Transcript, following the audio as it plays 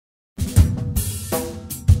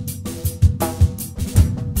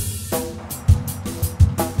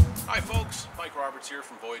here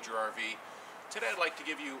from Voyager RV. Today I'd like to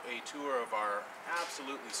give you a tour of our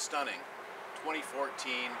absolutely stunning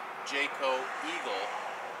 2014 Jayco Eagle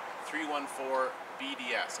 314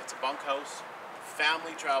 BDS. It's a bunkhouse,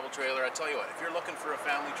 family travel trailer. I tell you what, if you're looking for a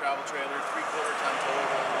family travel trailer, 3/4 ton total,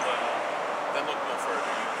 then look no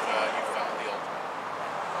further. You've found the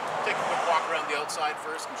ultimate. Take a quick walk around the outside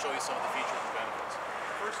first and show you some of the features and benefits.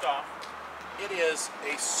 First off, it is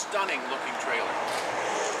a stunning looking trailer.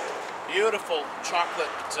 Beautiful chocolate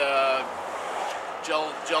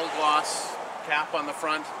gel gloss cap on the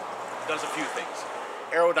front. Does a few things.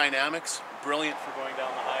 Aerodynamics, brilliant for going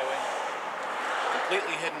down the highway.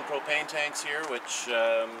 Completely hidden propane tanks here, which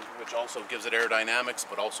also gives it aerodynamics,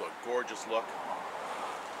 but also a gorgeous look.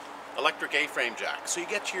 Electric A-frame jack, so you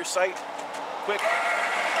get to your site quick.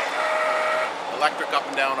 Electric up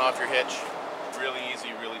and down off your hitch. Really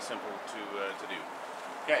easy, really simple to do.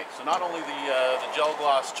 Okay, so not only the gel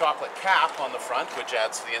gloss chocolate cap on the front, which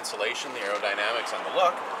adds to the insulation, the aerodynamics, and the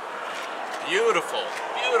look. Beautiful,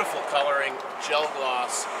 beautiful coloring, gel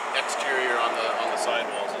gloss exterior on the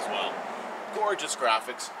sidewalls as well. Gorgeous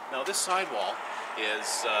graphics. Now this sidewall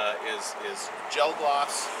is gel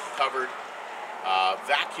gloss covered,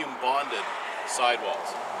 vacuum bonded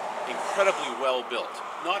sidewalls. Incredibly well built.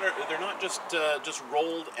 They're not just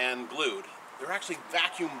rolled and glued. They're actually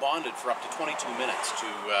vacuum bonded for up to 22 minutes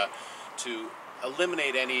to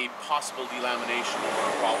eliminate any possible delamination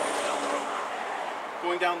or problems down the road.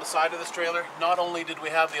 Going down the side of this trailer, not only did we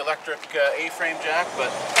have the electric A-frame jack,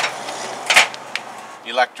 but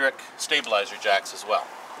electric stabilizer jacks as well.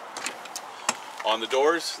 On the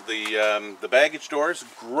doors, the baggage doors,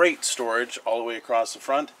 great storage all the way across the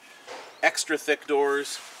front. Extra thick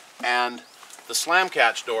doors, and the slam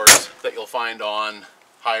catch doors that you'll find on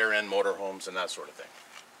higher end motorhomes and that sort of thing.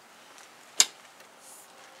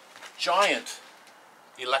 Giant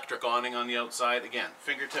electric awning on the outside. Again,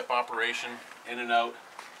 fingertip operation, in and out.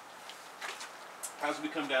 As we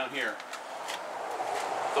come down here,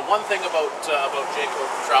 the one thing about Jayco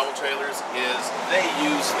travel trailers is they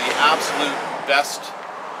use the absolute best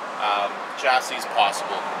chassis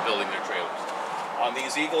possible building their trailers. On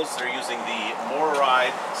these Eagles, they're using the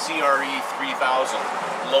Morride CRE 3000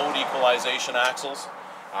 load equalization axles.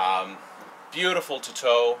 Beautiful to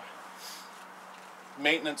tow,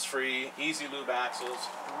 maintenance free, easy lube axles,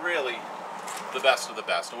 really the best of the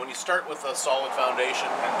best. And when you start with a solid foundation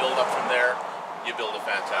and build up from there, you build a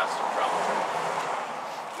fantastic travel trailer.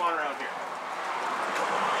 Come on around here.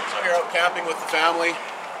 So you're out camping with the family,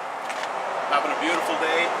 having a beautiful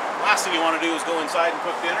day. Last thing you want to do is go inside and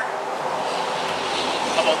cook dinner.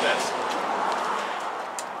 How about this?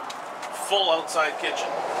 Full outside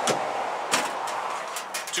kitchen.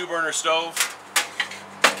 2-burner stove,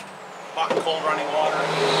 hot and cold running water,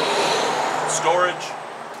 storage,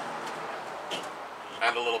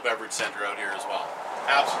 and a little beverage center out here as well.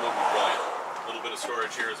 Absolutely brilliant. A little bit of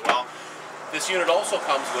storage here as well. This unit also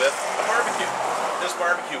comes with a barbecue. This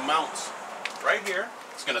barbecue mounts right here.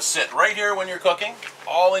 It's going to sit right here when you're cooking,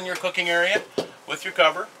 all in your cooking area with your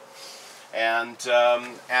cover, and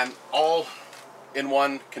all in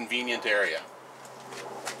one convenient area.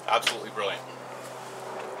 Absolutely brilliant.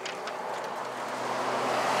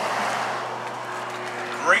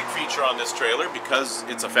 Great feature on this trailer, because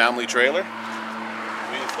it's a family trailer,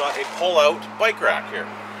 we've got a pull-out bike rack here.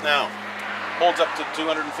 Now, holds up to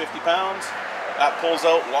 250 pounds. That pulls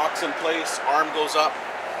out, locks in place, arm goes up.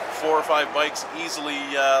 4 or 5 bikes easily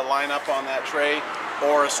line up on that tray,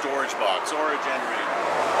 or a storage box, or a generator,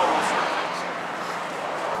 all those sort of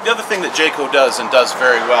things. The other thing that Jayco does, and does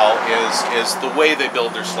very well, is the way they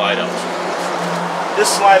build their slide-outs.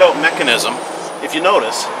 This slide-out mechanism, if you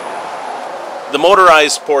notice, the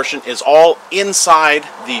motorized portion is all inside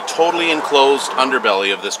the totally enclosed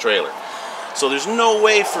underbelly of this trailer. So there's no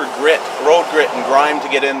way for road grit and grime to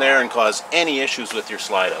get in there and cause any issues with your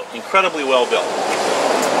slide out. Incredibly well built.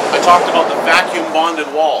 I talked about the vacuum bonded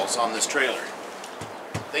walls on this trailer.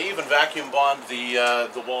 They even vacuum bond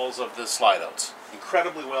the walls of the slide outs.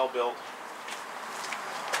 Incredibly well built.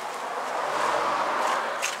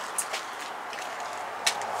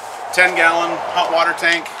 $10-gallon hot water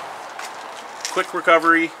tank. Quick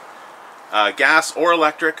recovery, gas or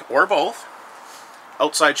electric or both.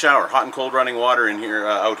 Outside shower, hot and cold running water in here,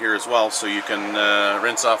 out here as well, so you can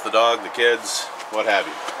rinse off the dog, the kids, what have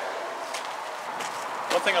you.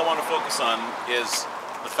 One thing I want to focus on is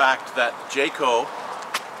the fact that Jayco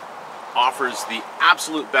offers the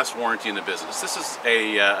absolute best warranty in the business. This is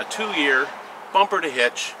a 2-year bumper to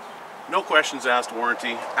hitch, no questions asked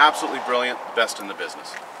warranty. Absolutely brilliant, best in the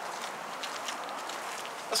business.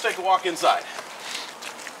 Let's take a walk inside.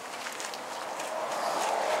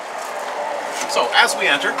 So as we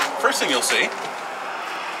enter, first thing you'll see,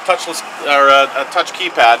 touchless or a touch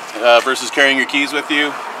keypad versus carrying your keys with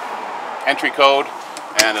you. Entry code,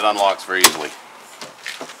 and it unlocks very easily.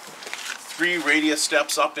 3 radius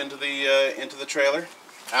steps up into the trailer.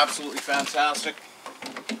 Absolutely fantastic.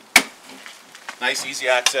 Nice easy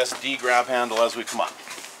access D grab handle as we come up.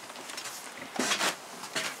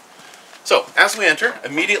 So as we enter,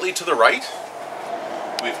 immediately to the right,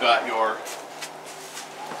 we've got your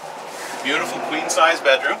beautiful queen size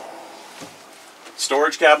bedroom.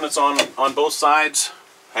 Storage cabinets on both sides,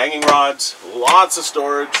 hanging rods, lots of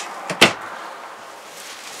storage.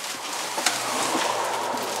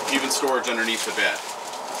 Even storage underneath the bed.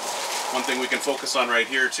 One thing we can focus on right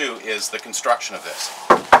here too is the construction of this.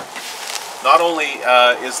 Not only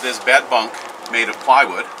is this bed bunk made of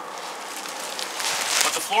plywood,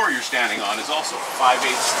 but the floor you're standing on is also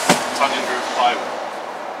 5/8 tongue and groove plywood.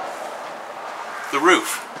 The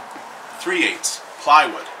roof, 3/8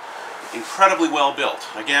 plywood. Incredibly well built.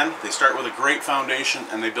 Again, they start with a great foundation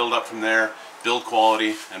and they build up from there, build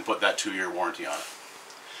quality, and put that 2-year warranty on it.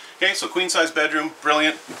 Okay, so queen size bedroom,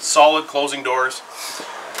 brilliant, solid closing doors.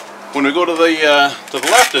 When we go to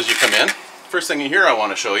the left as you come in, first thing here I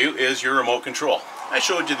want to show you is your remote control. I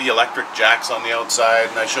showed you the electric jacks on the outside,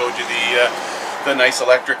 and I showed you the nice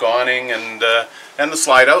electric awning and the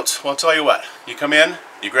slide outs. Well, I'll tell you what, you come in,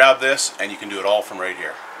 you grab this, and you can do it all from right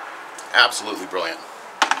here. Absolutely brilliant.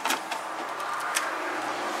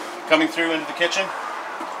 Coming through into the kitchen,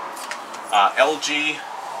 LG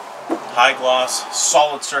high gloss,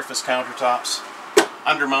 solid surface countertops,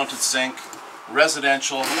 undermounted sink,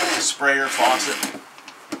 residential sprayer faucet.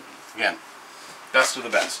 Again, best of the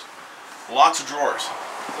best. Lots of drawers.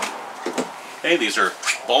 Hey, these are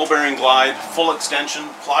ball bearing glide, full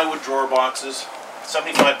extension, plywood drawer boxes,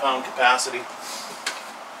 75-pound capacity.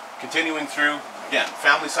 Continuing through, again,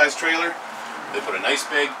 family size trailer. They put a nice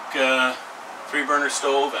big 3-burner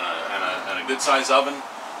stove and a good size oven,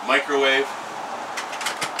 microwave.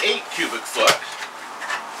 8 cubic foot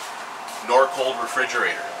nor cold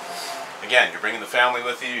refrigerator. Again, you're bringing the family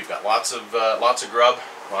with you. You've got lots of grub.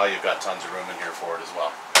 Well, you've got tons of room in here for it as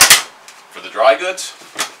well. For the dry goods,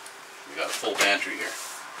 we've got a full pantry here.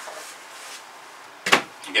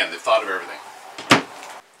 Again, they've thought of everything.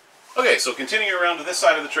 Okay, so continuing around to this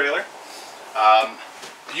side of the trailer,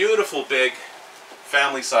 beautiful big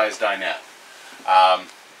family-sized dinette.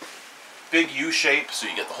 Big U shape, so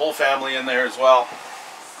you get the whole family in there as well.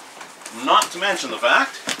 Not to mention the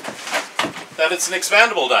fact that it's an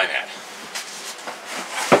expandable dinette.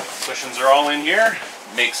 Cushions are all in here,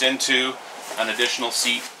 makes into an additional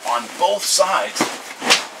seat on both sides,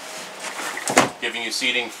 giving you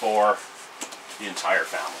seating for the entire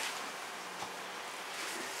family.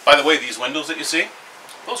 By the way, these windows that you see,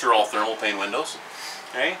 those are all thermal pane windows.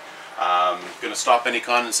 Okay, going to stop any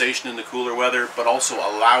condensation in the cooler weather, but also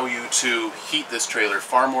allow you to heat this trailer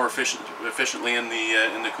far more efficiently in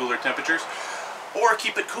the cooler temperatures, or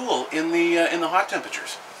keep it cool in the hot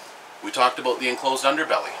temperatures. We talked about the enclosed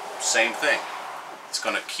underbelly. Same thing. It's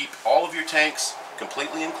going to keep all of your tanks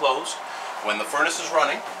completely enclosed. When the furnace is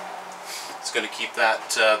running, it's going to keep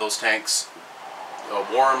those tanks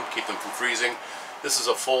warm, keep them from freezing. This is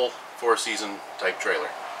a full 4-season type trailer.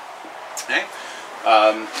 Okay.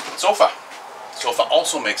 Sofa. Sofa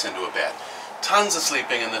also makes into a bed. Tons of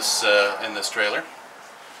sleeping in this trailer.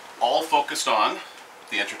 All focused on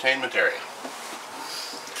the entertainment area.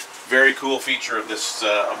 Very cool feature of this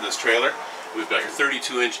trailer. We've got your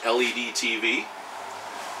 32-inch LED TV.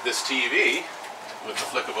 This TV, with the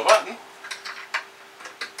flick of a button,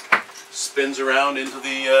 spins around into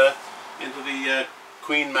the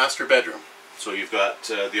queen master bedroom. So you've got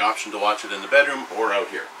the option to watch it in the bedroom or out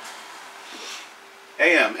here.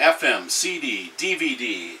 AM, FM, CD,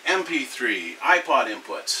 DVD, MP3, iPod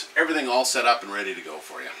inputs, everything all set up and ready to go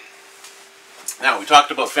for you. Now, we talked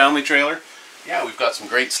about family trailer. Yeah, we've got some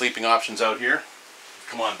great sleeping options out here.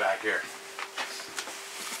 Come on back here.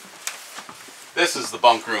 This is the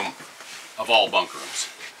bunk room of all bunk rooms.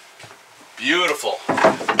 Beautiful.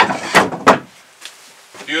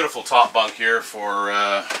 Beautiful top bunk here for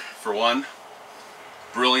one.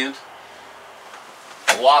 Brilliant.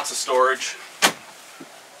 Lots of storage.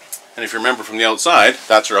 And if you remember from the outside,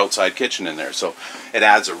 that's our outside kitchen in there. So it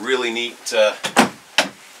adds a really neat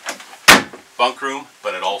bunk room,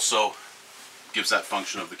 but it also gives that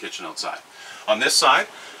function of the kitchen outside. On this side,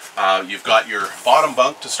 you've got your bottom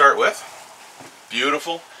bunk to start with.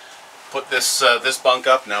 Beautiful. Put this bunk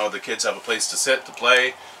up. Now the kids have a place to sit, to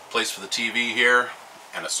play, place for the TV here,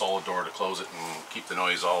 and a solid door to close it and keep the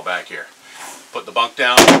noise all back here. Put the bunk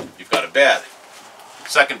down. You've got a bed,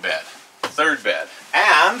 second bed, third bed,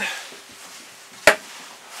 and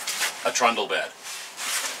a trundle bed.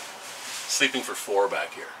 Sleeping for 4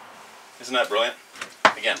 back here. Isn't that brilliant?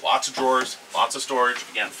 Again, lots of drawers, lots of storage.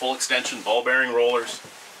 Again, full extension, ball bearing rollers.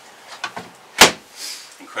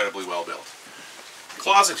 Incredibly well built.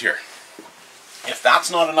 Closet here. If that's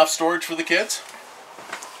not enough storage for the kids,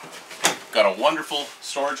 got a wonderful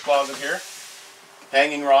storage closet here.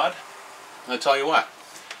 Hanging rod. I'll tell you what,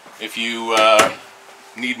 if you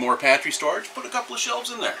need more pantry storage, put a couple of shelves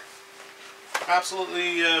in there.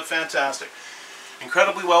 Absolutely fantastic.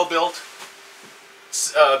 Incredibly well built.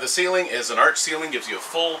 The ceiling is an arch ceiling, gives you a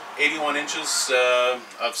full 81 inches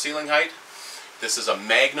of ceiling height. This is a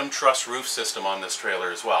Magnum truss roof system on this trailer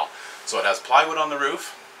as well. So it has plywood on the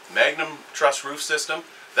roof, Magnum truss roof system.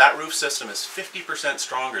 That roof system is 50%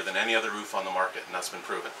 stronger than any other roof on the market, and that's been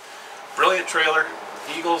proven. Brilliant trailer.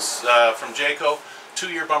 Eagles from Jayco,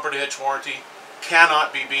 2-year bumper to hitch warranty.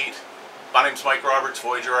 Cannot be beat. My name's Mike Roberts,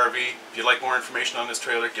 Voyager RV. If you'd like more information on this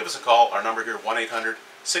trailer, give us a call. Our number here,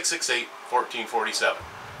 1-800-668-1447.